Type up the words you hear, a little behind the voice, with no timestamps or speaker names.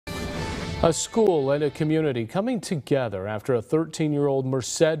A school and a community coming together after a 13-year-old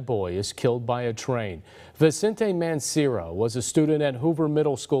Merced boy is killed by a train. Vicente Mancera was a student at Hoover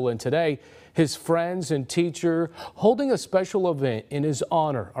Middle School, and today his friends and teacher holding a special event in his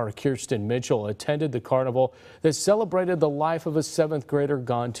honor. Our Kirsten Mitchell attended the carnival that celebrated the life of a 7th grader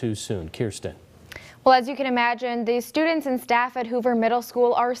gone too soon. Kirsten. Well, as you can imagine, the students and staff at Hoover Middle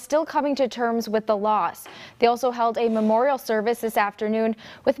School are still coming to terms with the loss. They also held a memorial service this afternoon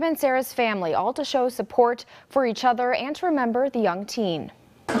with Mancera's family, all to show support for each other and to remember the young teen.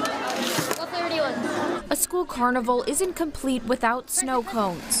 What flavor do you want? A school carnival isn't complete without snow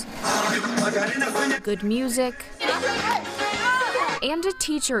cones, good music, and a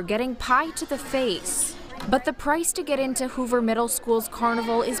teacher getting pie to the face. But the price to get into Hoover Middle School's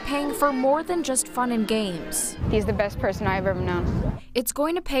carnival is paying for more than just fun and games. He's the best person I've ever known. It's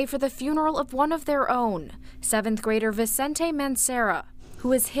going to pay for the funeral of one of their own, 7th grader Vicente Mancera, who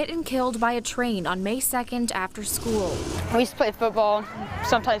was hit and killed by a train on May 2nd after school. We used to play football,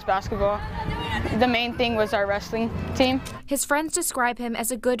 sometimes basketball. The main thing was our wrestling team. His friends describe him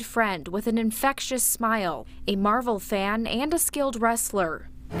as a good friend with an infectious smile, a Marvel fan, and a skilled wrestler.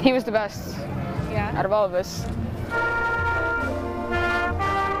 He was the best. Yeah. Out of all of us.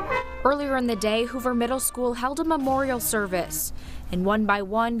 Earlier in the day, Hoover Middle School held a memorial service and one by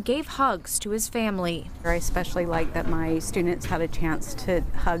one gave hugs to his family. I especially like that my students had a chance to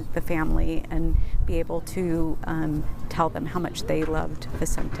hug the family and be able to tell them how much they loved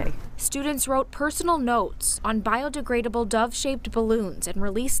Vicente. Students wrote personal notes on biodegradable dove-shaped balloons and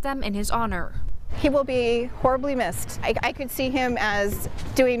released them in his honor. He will be horribly missed. I could see him as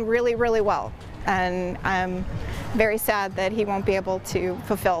doing really, really well. And I'm very sad that he won't be able to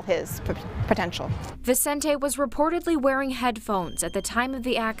fulfill his potential. Vicente was reportedly wearing headphones at the time of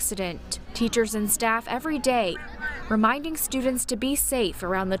the accident. Teachers and staff every day reminding students to be safe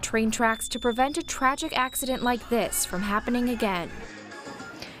around the train tracks to prevent a tragic accident like this from happening again.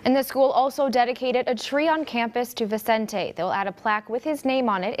 And the school also dedicated a tree on campus to Vicente. They'll add a plaque with his name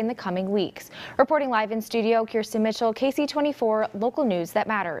on it in the coming weeks. Reporting live in studio, Kirsten Mitchell, KC24, local news that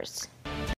matters.